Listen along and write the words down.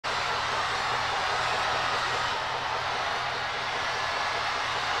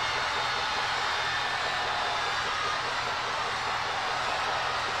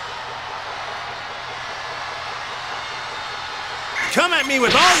Come at me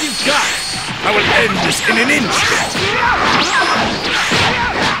with all you've got! I will end this in an instant!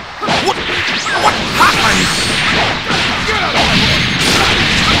 What happened?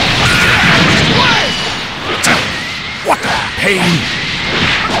 What pain!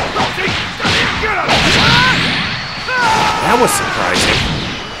 That was surprising.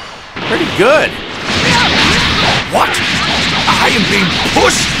 Pretty good. What? I am being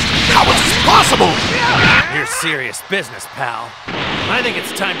pushed? How is this possible? You're serious business, pal. I think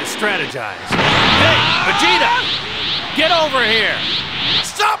it's time to strategize. Hey, Vegeta! Get over here!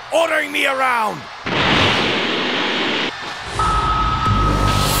 Stop ordering me around!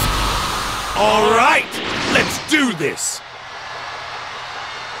 All right, let's do this!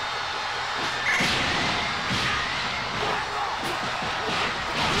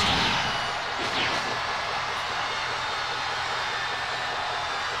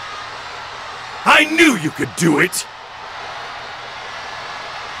 I knew you could do it!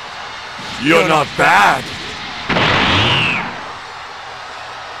 You're not bad!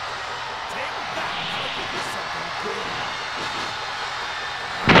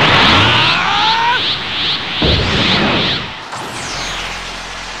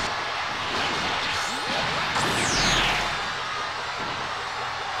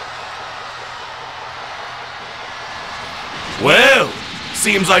 Well,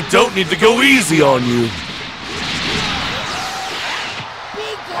 seems I don't need to go easy on you.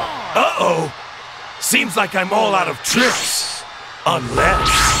 Uh-oh. Seems like I'm all out of tricks. Unless...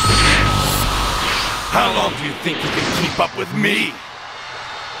 How long do you think you can keep up with me?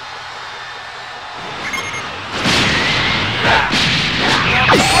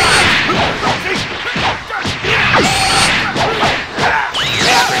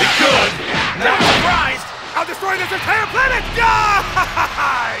 Pretty good. Not surprised. I'll destroy this entire planet! Die!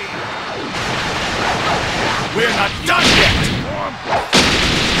 We're not done yet!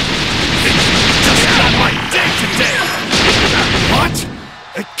 It's just not my day today! What?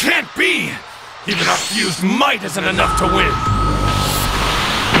 It can't be! Even our fused might isn't enough to win!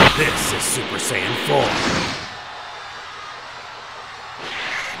 This is Super Saiyan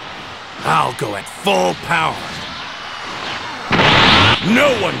 4. I'll go at full power.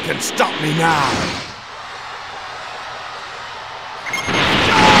 No one can stop me now!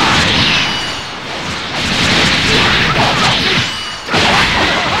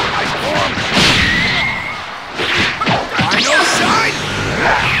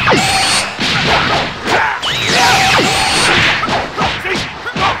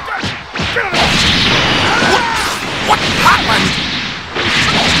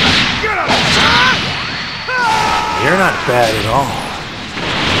 You're not bad at all.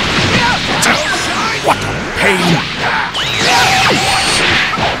 What a pain!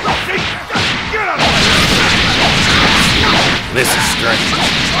 This is strange.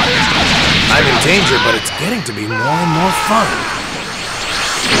 I'm in danger, but it's getting to be more and more fun.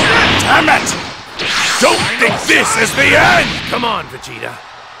 Damn it! Don't think this is the end! Come on, Vegeta.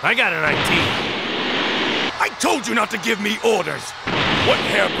 I got an idea. I told you not to give me orders! What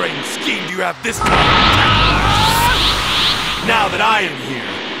harebrained scheme do you have this time? Now that I am here,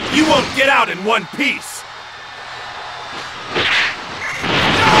 you won't get out in one piece!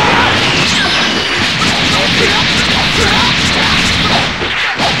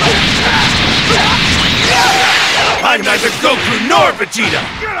 I'm neither Goku nor Vegeta!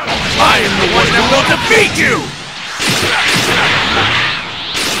 I am the one that will defeat you!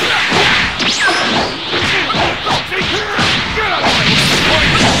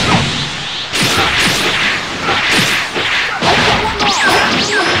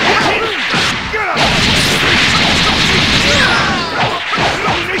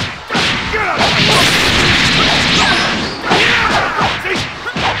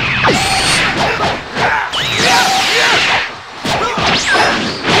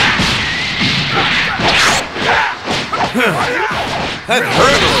 That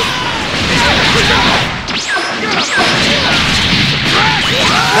hurt!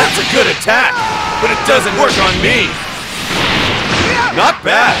 That's a good attack, but it doesn't work on me. Not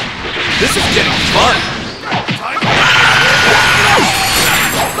bad. This is getting fun.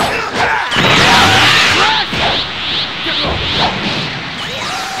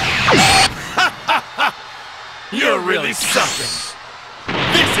 You're really something.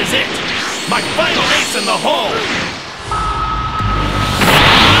 This is it. My final ace in the hole.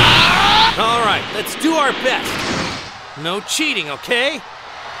 All right, let's do our best. No cheating, okay?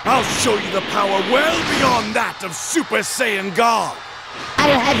 I'll show you the power well beyond that of Super Saiyan God.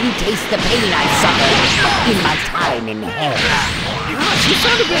 I'll have you taste the pain I've suffered in my time in hell. Gosh, you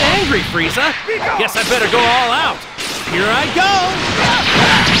sound a bit angry, Frieza. Guess I better go all out. Here I go!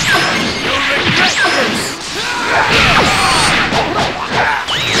 You'll regret this!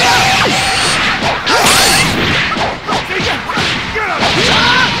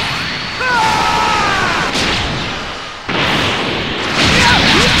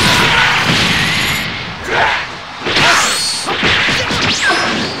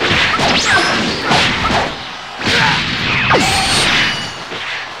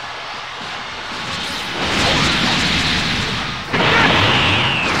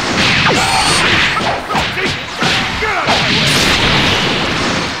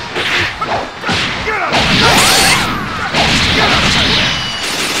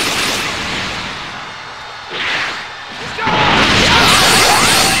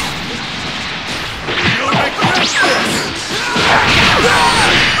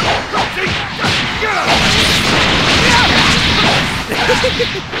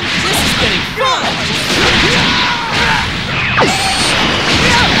 This is getting fun!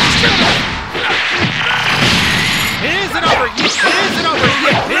 It isn't over yet! It isn't over yet!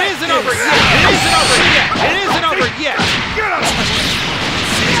 It isn't over yet! It isn't over yet! It isn't over yet!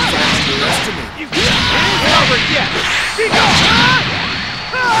 Seems I underestimate you. It isn't over yet!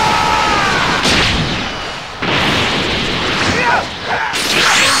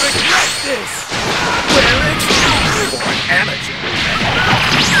 You'll regret this! Wear it for an amateur!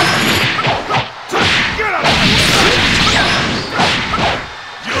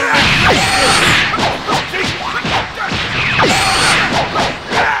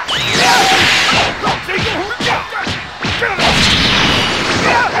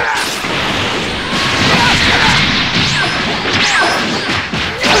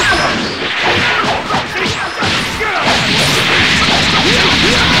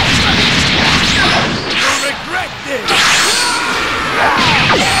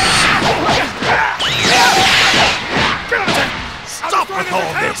 Stop with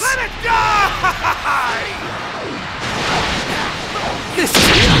all this! Let it die! This is...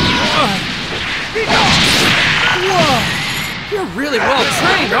 Whoa! You're really well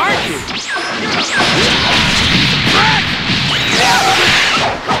trained, aren't you?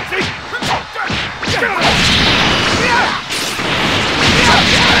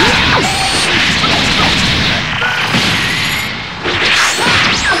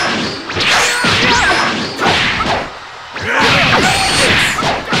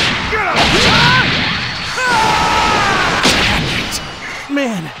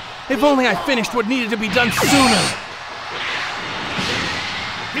 Man, if only I finished what needed to be done sooner.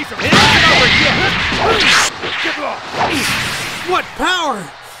 It isn't over yet! Get lost! What power!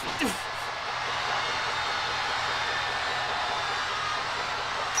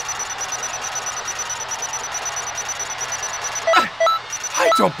 I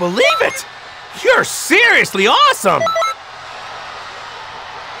don't believe it! You're seriously awesome!